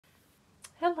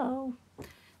Hello.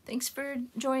 Thanks for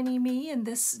joining me in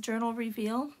this journal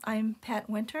reveal. I'm Pat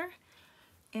Winter,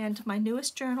 and my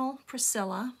newest journal,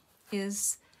 Priscilla,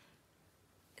 it's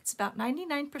about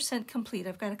 99% complete.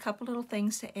 I've got a couple little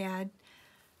things to add,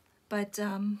 but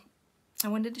I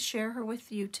wanted to share her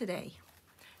with you today.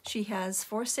 She has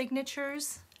 4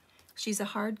 signatures. She's a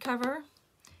hardcover,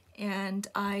 and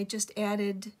I just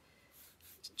added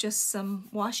some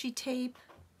washi tape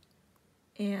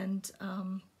and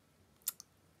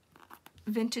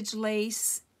vintage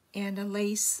lace and a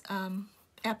lace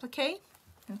applique,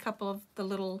 and a couple of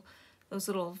those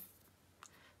little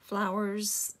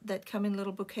flowers that come in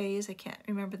little bouquets. I can't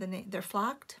remember the name. They're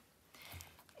flocked.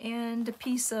 And a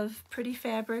piece of pretty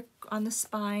fabric on the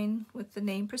spine with the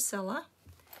name Priscilla.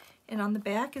 And on the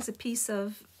back is a piece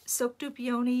of silk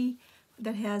dupioni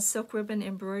that has silk ribbon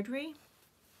embroidered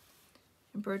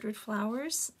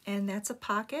flowers, and that's a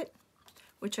pocket,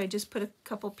 which I just put a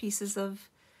couple pieces of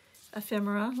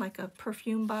ephemera, like a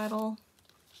perfume bottle,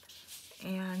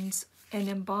 and an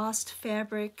embossed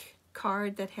fabric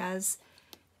card that has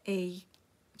a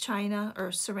china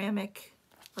or ceramic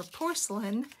or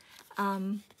porcelain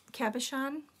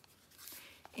cabochon,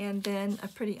 and then a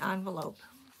pretty envelope.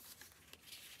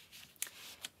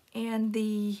 And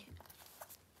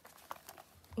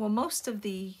most of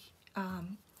the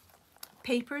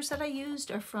papers that I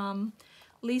used are from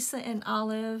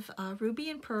LisaAndOlive,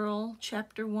 Ruby and Pearl,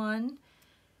 Chapter 1,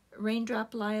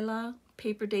 Raindroplila,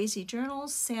 PaperDaisyJournals,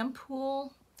 Sam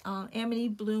Poole,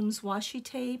 AmityBloom's washi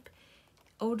tape,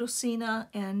 Odulcina,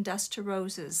 and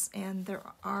DustToRoses. And there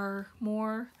are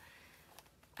more.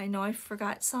 I know I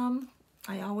forgot some.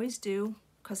 I always do,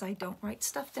 because I don't write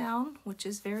stuff down, which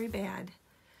is very bad.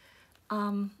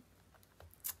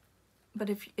 But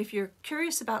if you're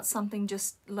curious about something,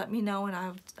 just let me know, and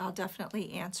I'll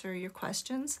definitely answer your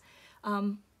questions.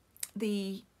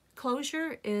 The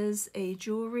closure is a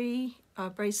jewelry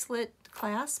bracelet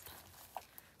clasp,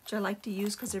 which I like to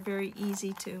use because they're very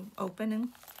easy to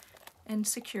open and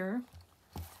secure.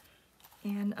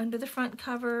 And under the front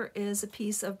cover is a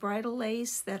piece of bridal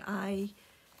lace that I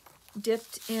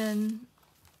dipped in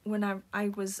when I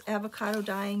was avocado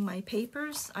dyeing my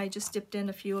papers. I just dipped in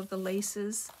a few of the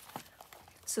laces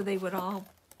so they would all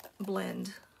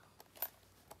blend.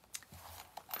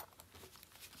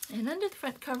 And under the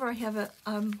front cover I have a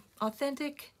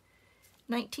authentic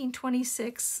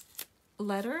 1926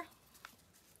 letter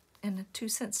and a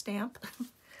 2-cent stamp.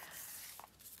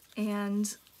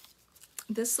 And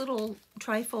this little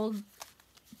trifold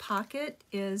pocket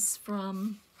is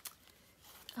from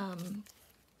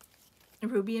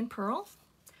Ruby and Pearl.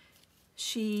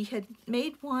 She had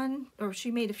made one, or she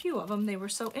made a few of them. They were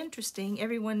so interesting.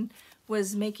 Everyone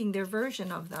was making their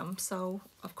version of them, so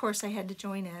of course I had to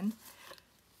join in.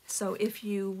 So if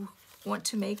you want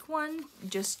to make one,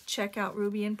 just check out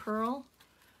Ruby and Pearl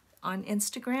on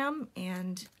Instagram,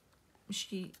 and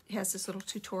she has this little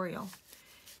tutorial.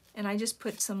 And I just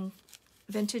put some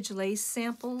vintage lace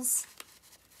samples,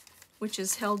 which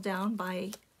is held down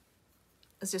by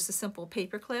just a simple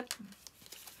paper clip.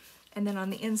 And then on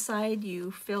the inside,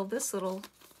 you fill this little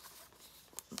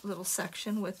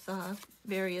section with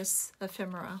various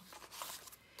ephemera,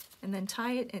 and then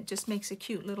tie it. It just makes a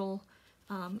cute little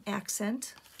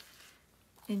accent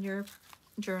in your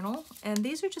journal. And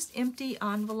these are just empty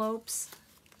envelopes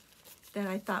that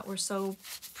I thought were so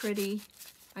pretty.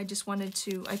 I just wanted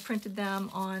to, I printed them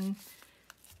on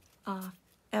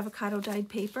avocado dyed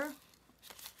paper,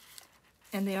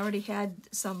 and they already had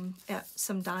some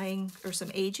dyeing or some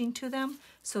aging to them,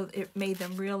 so it made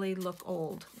them really look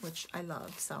old, which I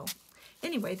love. So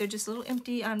anyway, they're just little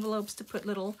empty envelopes to put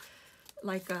little,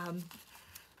 like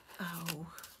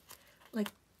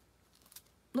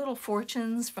little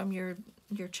fortunes from your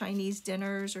Chinese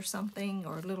dinners or something,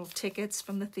 or little tickets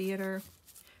from the theater,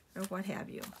 or what have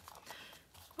you.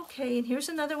 Okay, and here's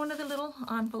another one of the little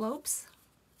envelopes.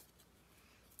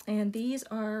 And these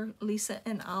are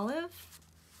LisaAndOlive,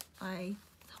 I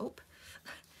hope,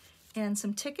 and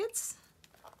some tickets,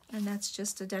 and that's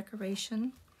just a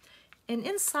decoration. And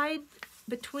inside,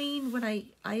 between when I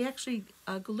actually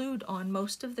glued on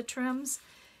most of the trims,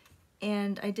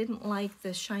 and I didn't like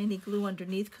the shiny glue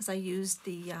underneath because I used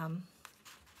the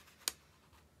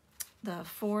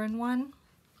 4-in-1.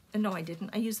 No, I didn't.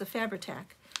 I used the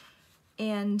Fabri-Tac.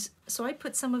 And so I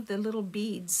put some of the little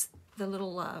beads,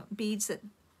 beads that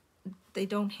they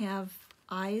don't have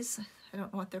eyes. I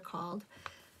don't know what they're called,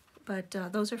 but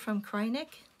those are from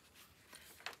Krynic,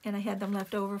 and I had them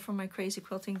left over from my crazy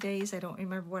quilting days. I don't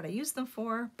remember what I used them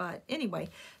for, but anyway,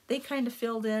 they kind of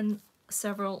filled in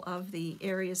several of the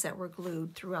areas that were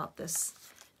glued throughout this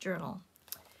journal.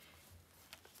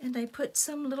 And I put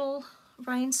some little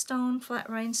flat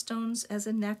rhinestones as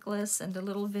a necklace and a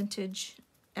little vintage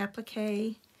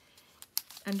applique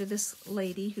under this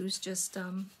lady who's just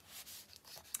a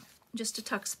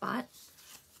tuck spot.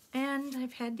 And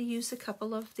I've had to use a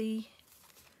couple of the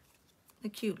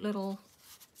cute little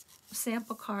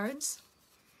sample cards,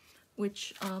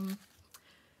 which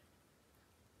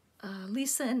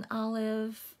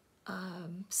LisaAndOlive,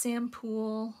 Sam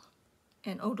Poole,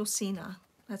 and Odulcina.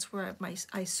 That's where I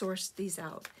sourced these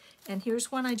out. And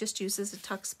here's one I just used as a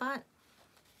tuck spot.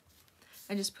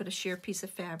 I just put a sheer piece of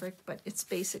fabric, but it's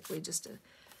basically just a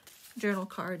journal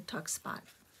card tuck spot.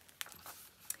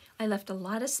 I left a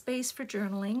lot of space for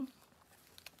journaling,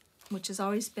 which has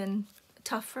always been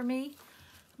tough for me,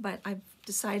 but I've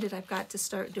decided I've got to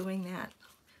start doing that.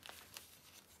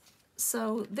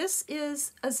 So this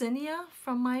is a zinnia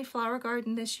from my flower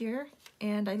garden this year,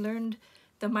 and I learned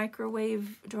the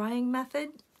microwave drying method,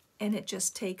 and it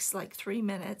just takes like 3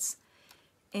 minutes.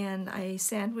 And I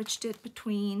sandwiched it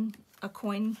between a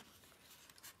coin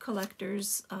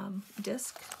collector's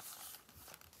disc.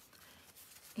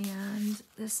 And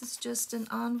this is just an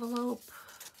envelope,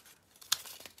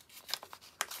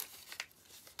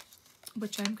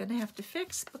 which I'm going to have to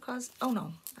fix because, oh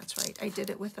no, that's right, I did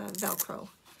it with a Velcro.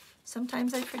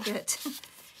 Sometimes I forget.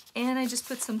 And I just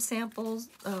put some samples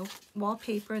of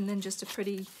wallpaper and then just a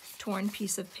pretty torn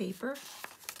piece of paper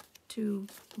to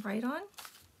write on.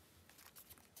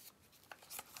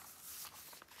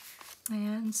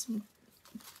 And some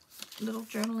little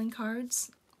journaling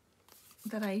cards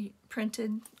that I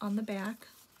printed on the back.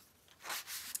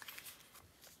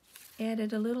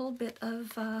 Added a little bit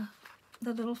of the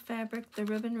little fabric, the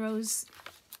ribbon rose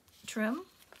trim.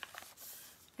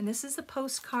 And this is a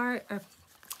postcard, or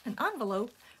an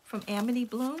envelope from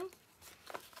AmityBloom.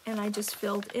 And I just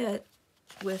filled it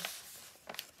with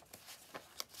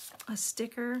a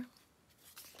sticker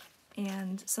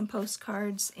and some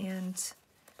postcards and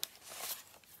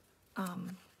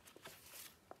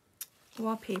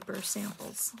wallpaper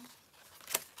samples.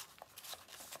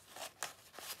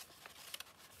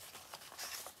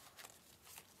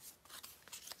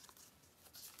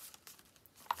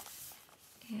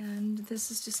 And this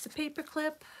is just a paper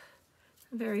clip,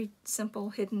 a very simple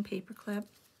hidden paper clip.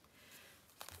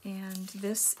 And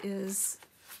this is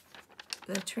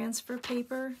the transfer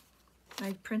paper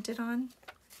I printed on.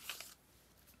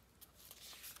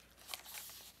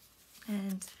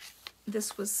 And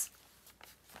this was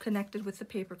connected with the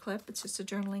paper clip. It's just a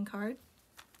journaling card.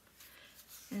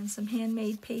 And some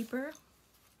handmade paper.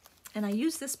 And I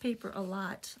use this paper a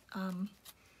lot.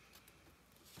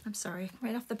 I'm sorry,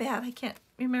 right off the bat, I can't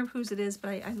remember whose it is, but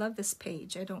I love this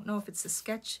page. I don't know if it's a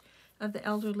sketch of the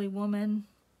elderly woman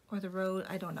or the road,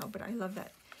 I don't know, but I love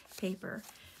that paper.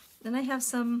 Then I have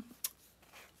some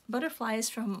butterflies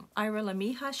from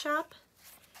iralamijashop,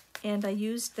 and I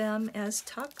used them as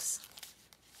tucks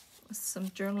with some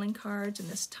journaling cards and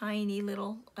this tiny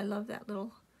little, I love that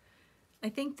little, I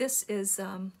think this is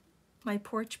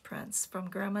MyPorchPrints from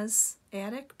Grandma's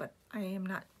attic, but I am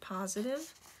not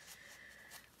positive.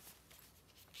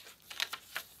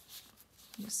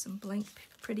 Just some blank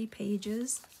pretty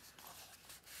pages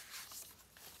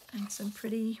and some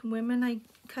pretty women I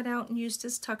cut out and used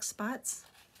as tuck spots.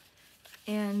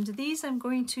 And these I'm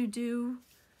going to do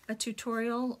a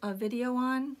tutorial, a video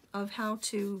on, of how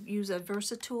to use a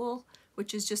VersaTool,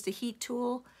 which is just a heat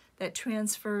tool that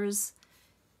transfers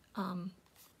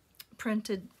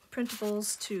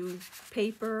printables to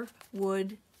paper,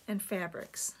 wood, and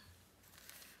fabrics.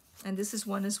 And this is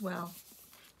one as well.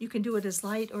 You can do it as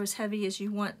light or as heavy as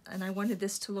you want, and I wanted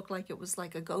this to look like it was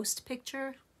like a ghost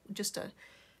picture, just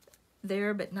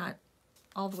there but not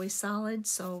all the way solid,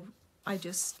 so I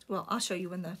just, well, I'll show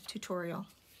you in the tutorial,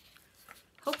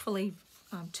 hopefully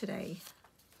today.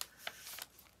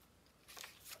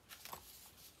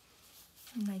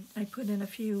 And I put in a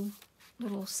few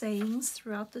little sayings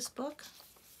throughout this book.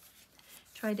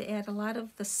 Tried to add a lot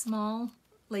of the small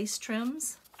lace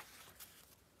trims.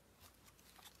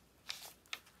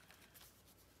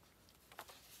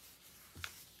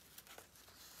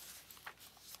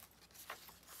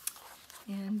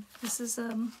 And this is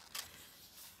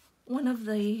one of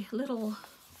the little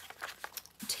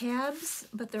tabs,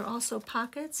 but they're also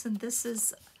pockets, and this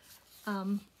is,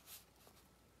 oh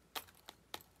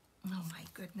my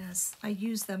goodness, I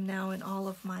use them now in all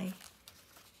of my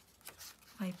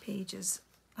pages.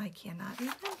 I cannot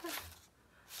remember.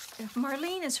 If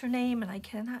Marlene is her name, and I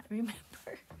cannot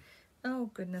remember. Oh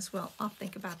goodness, well, I'll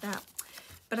think about that.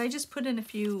 But I just put in a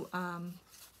few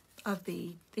of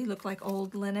they look like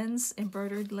old linens,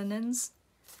 embroidered linens,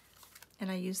 and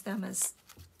I use them as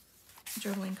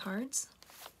journaling cards.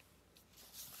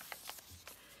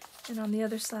 And on the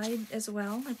other side as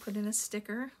well, I put in a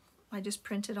sticker. I just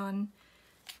printed on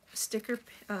sticker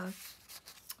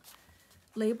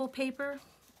label paper,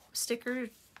 sticker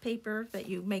paper that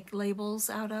you make labels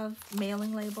out of,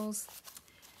 mailing labels.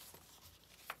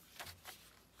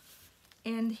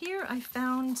 And here I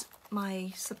found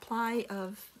my supply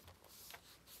of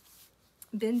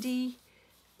bindi.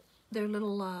 They're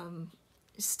little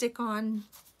stick-on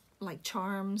like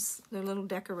charms. They're little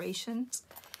decorations.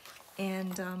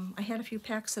 And I had a few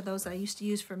packs of those I used to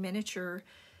use for miniature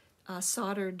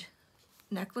soldered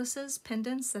necklaces,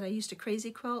 pendants that I used to crazy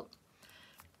quilt.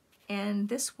 And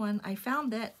this one, I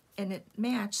found that and it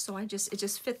matched, so it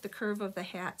just fit the curve of the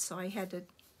hat, so I had to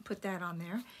put that on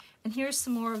there. And here's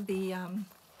some more of the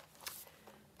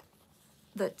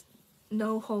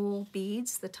no-hole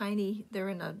beads, the tiny, they're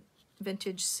in a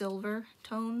vintage silver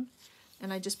tone,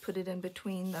 and I just put it in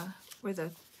between where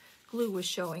the glue was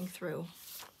showing through.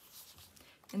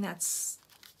 And that's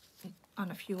on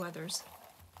a few others.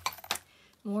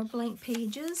 More blank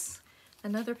pages,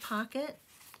 another pocket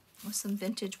with some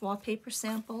vintage wallpaper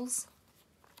samples.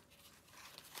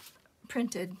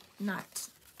 Printed, not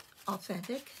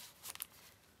authentic.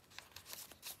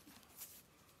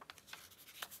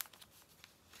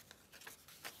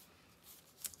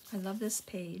 I love this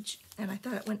page, and I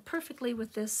thought it went perfectly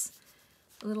with this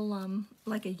little,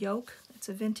 like a yoke. It's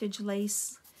a vintage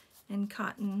lace and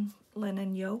cotton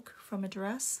linen yoke from a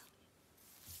dress.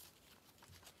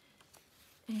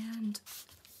 And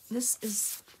this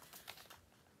is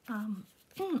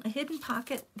a hidden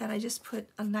pocket that I just put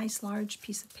a nice large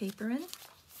piece of paper in.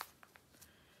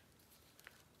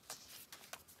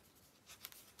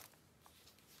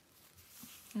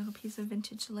 A little piece of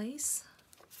vintage lace.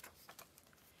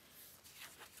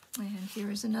 And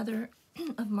here is another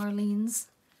of Marlene's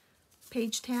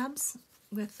page tabs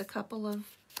with a couple of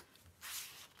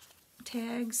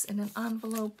tags and an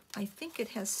envelope. I think it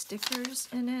has stickers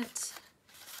in it.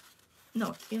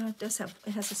 No, it does have,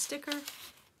 it has a sticker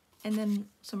and then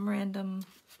some random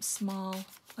small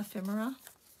ephemera.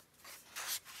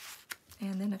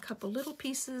 And then a couple little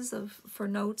pieces for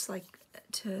notes, like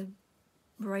to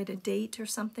write a date or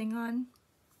something on.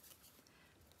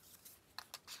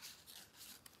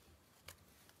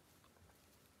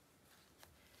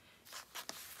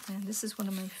 And this is one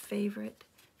of my favorite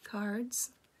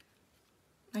cards.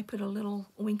 I put a little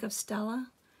wink of Stella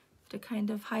to kind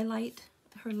of highlight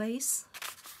her lace.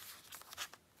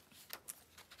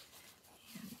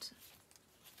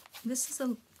 And this is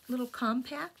a little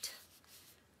compact.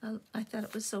 I thought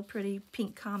it was so pretty,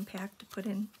 pink compact to put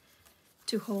in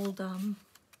to hold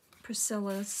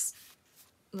Priscilla's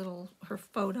her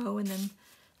photo, and then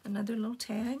another little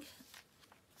tag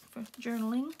for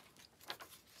journaling.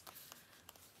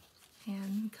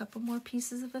 And a couple more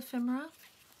pieces of ephemera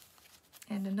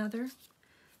and another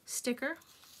sticker.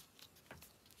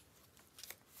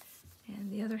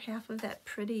 And the other half of that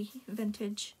pretty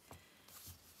vintage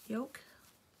yoke.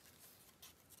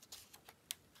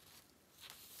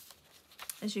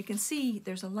 As you can see,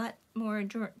 there's a lot more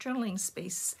journaling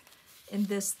space in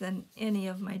this than any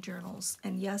of my journals.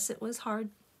 And yes, it was hard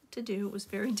to do. It was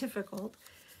very difficult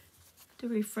to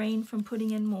refrain from putting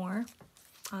in more.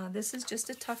 This is just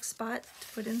a tuck spot to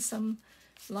put in some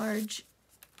large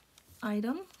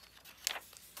item.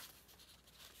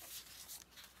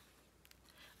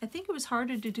 I think it was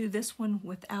harder to do this one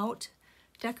without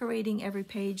decorating every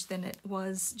page than it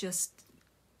was just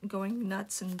going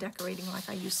nuts and decorating like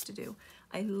I used to do.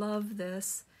 I love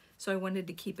this, so I wanted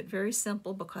to keep it very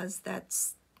simple because that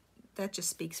just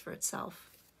speaks for itself.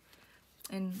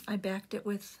 And I backed it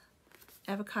with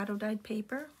avocado dyed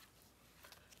paper.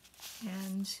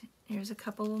 And here's a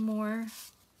couple more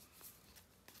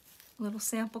little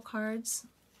sample cards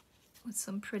with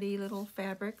some pretty little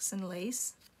fabrics and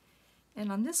lace.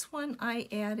 And on this one I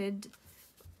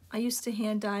used to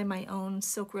hand dye my own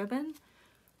silk ribbon,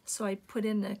 so I put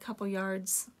in a couple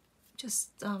yards.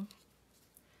 Just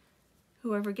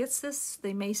whoever gets this,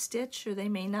 they may stitch or they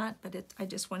may not, but I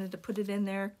just wanted to put it in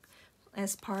there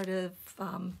as part of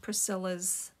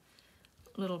Priscilla's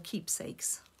little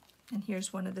keepsakes. And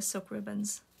here's one of the silk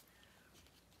ribbons.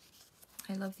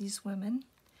 I love these women.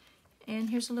 And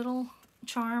here's a little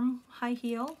charm high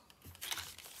heel.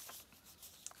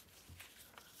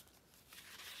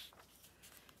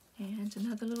 And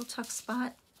another little tuck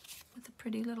spot with a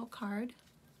pretty little card.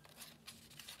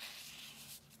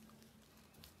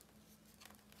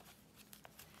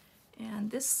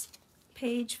 And this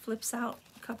page flips out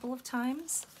a couple of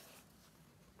times.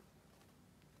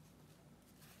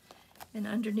 And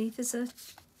underneath is a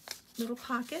little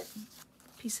pocket,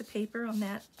 piece of paper on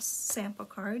that sample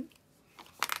card.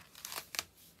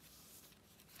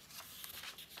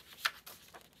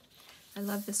 I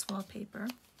love this wallpaper.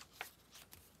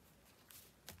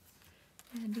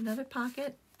 And another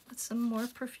pocket with some more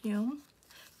perfume,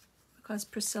 because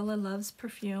Priscilla loves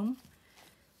perfume.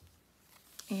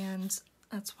 And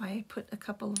that's why I put a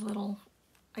couple of little,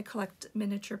 I collect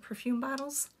miniature perfume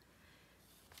bottles.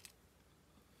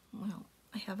 Well,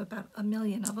 I have about 1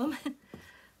 million of them.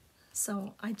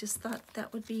 So I just thought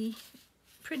that would be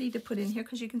pretty to put in here,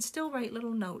 because you can still write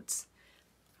little notes,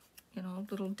 you know,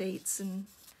 little dates and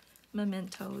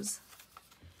mementos.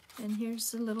 And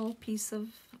here's a little piece of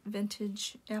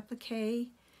vintage applique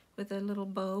with a little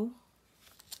bow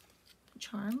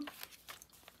charm.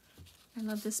 I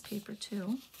love this paper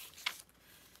too.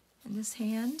 And this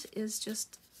hand is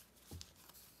just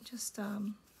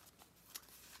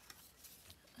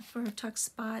for a tuck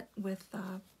spot with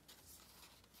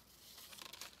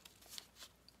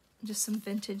just some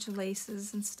vintage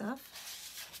laces and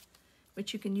stuff,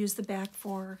 which you can use the back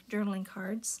for journaling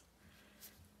cards.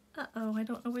 Uh-oh, I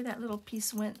don't know where that little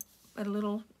piece went, but a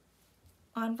little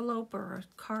envelope or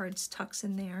cards tucks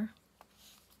in there.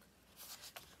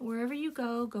 Wherever you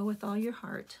go, go with all your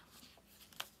heart.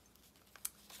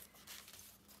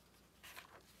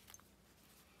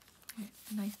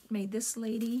 And I made this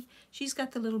lady, she's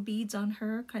got the little beads on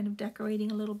her, kind of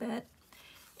decorating a little bit.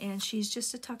 And she's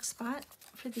just a tuck spot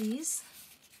for these.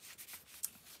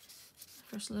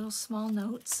 First little small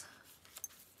notes.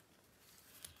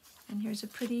 And here's a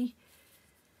pretty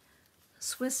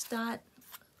Swiss dot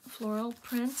floral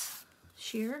print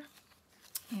sheer.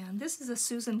 And this is a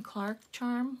Susan Clark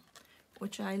charm,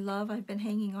 which I love. I've been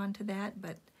hanging on to that,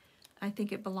 but I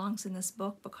think it belongs in this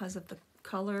book because of the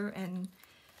color, and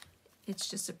it's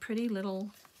just a pretty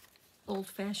little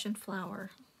old-fashioned flower.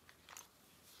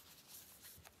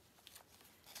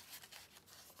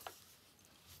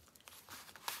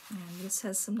 And this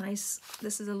has some nice,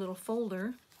 this is a little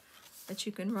folder that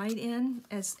you can write in,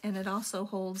 and it also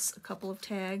holds a couple of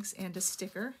tags and a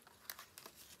sticker.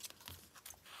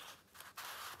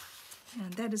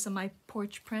 And that is a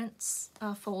MyPorchPrints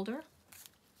folder.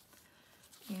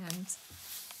 And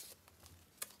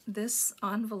this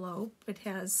envelope,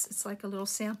 it's like a little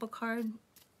sample card,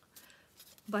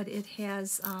 but it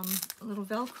has a little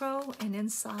Velcro, and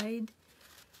inside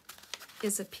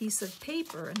is a piece of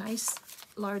paper, a nice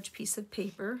large piece of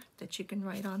paper that you can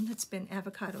write on that's been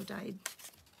avocado dyed.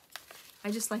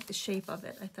 I just like the shape of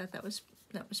it. I thought that was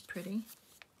pretty.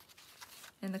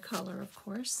 And the color, of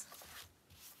course.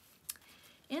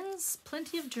 And there's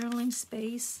plenty of journaling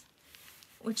space,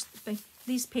 which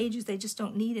these pages, they just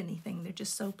don't need anything. They're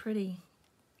just so pretty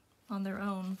on their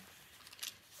own.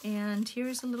 And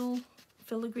here's a little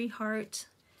filigree heart,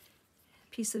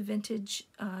 piece of vintage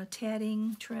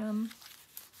tatting trim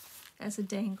as a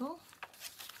dangle.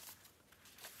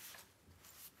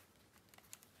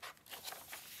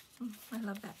 I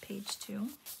love that page too.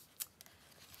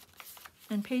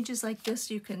 And pages like this,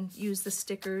 you can use the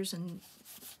stickers and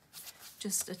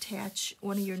just attach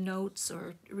one of your notes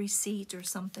or receipt or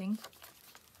something.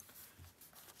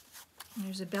 And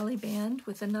there's a belly band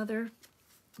with another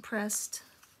pressed,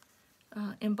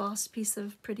 embossed piece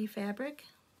of pretty fabric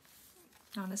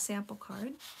on a sample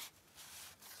card.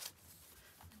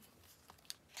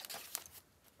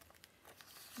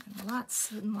 And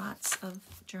lots of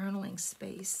journaling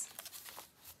space.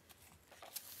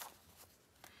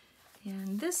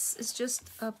 And this is just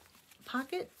a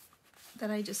pocket that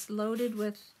I just loaded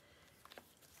with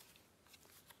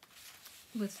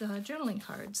journaling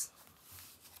cards.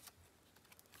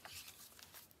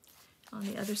 On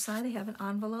the other side, I have an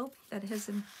envelope that has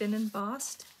been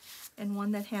embossed and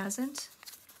one that hasn't.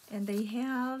 And they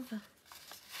have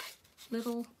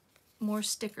little more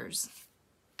stickers.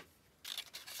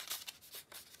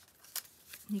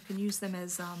 You can use them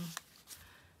as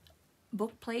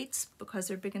book plates because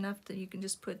they're big enough that you can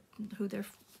just put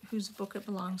whose book it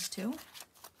belongs to.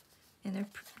 And they're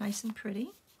nice and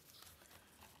pretty.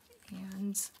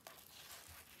 And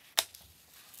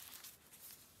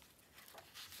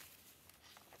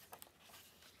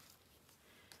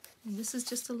this is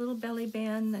just a little belly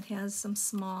band that has some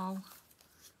small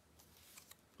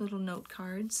little note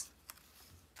cards.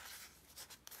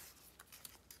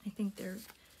 I think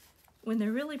when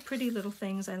they're really pretty little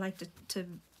things, I like to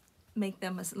make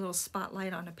them a little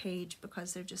spotlight on a page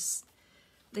because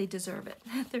they deserve it.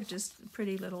 They're just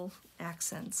pretty little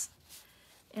accents.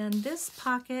 And this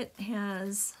pocket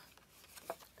has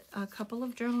a couple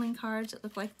of journaling cards that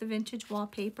look like the vintage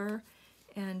wallpaper,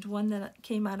 and one that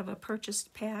came out of a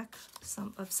purchased pack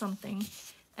of something,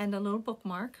 and a little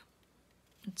bookmark.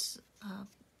 It's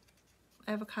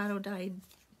avocado dyed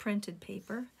printed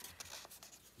paper.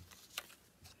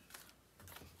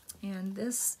 And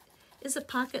this is a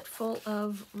pocket full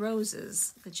of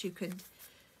roses that you could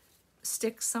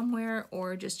stick somewhere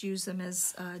or just use them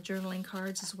as journaling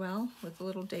cards as well, with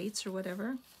little dates or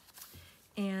whatever.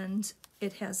 And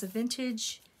it has a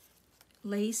vintage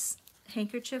lace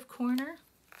handkerchief corner,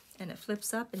 and it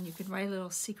flips up and you can write a little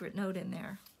secret note in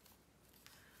there.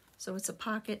 So it's a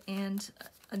pocket and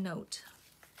a note.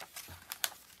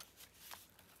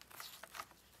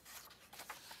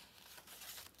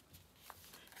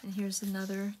 And here's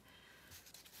another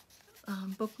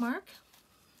bookmark.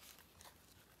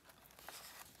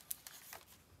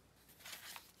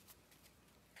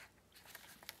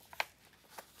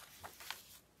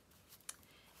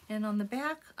 And on the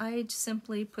back, I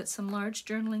simply put some large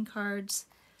journaling cards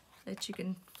that you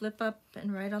can flip up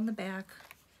and write on the back.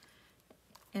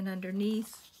 And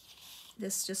underneath,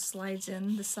 this just slides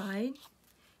in the side.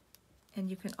 And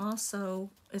you can also,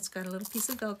 it's got a little piece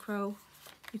of Velcro.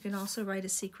 You can also write a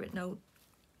secret note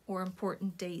or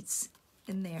important dates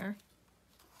in there.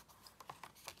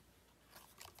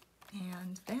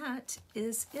 And that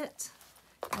is it.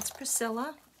 That's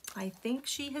Priscilla. I think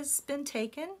she has been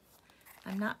taken.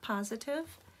 I'm not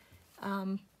positive.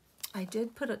 I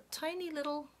did put a tiny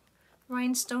little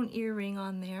rhinestone earring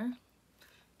on there.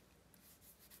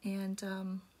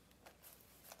 And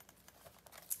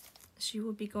she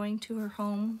will be going to her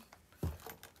home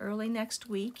early next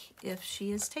week if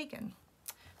she is taken.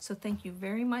 So thank you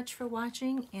very much for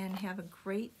watching and have a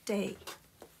great day.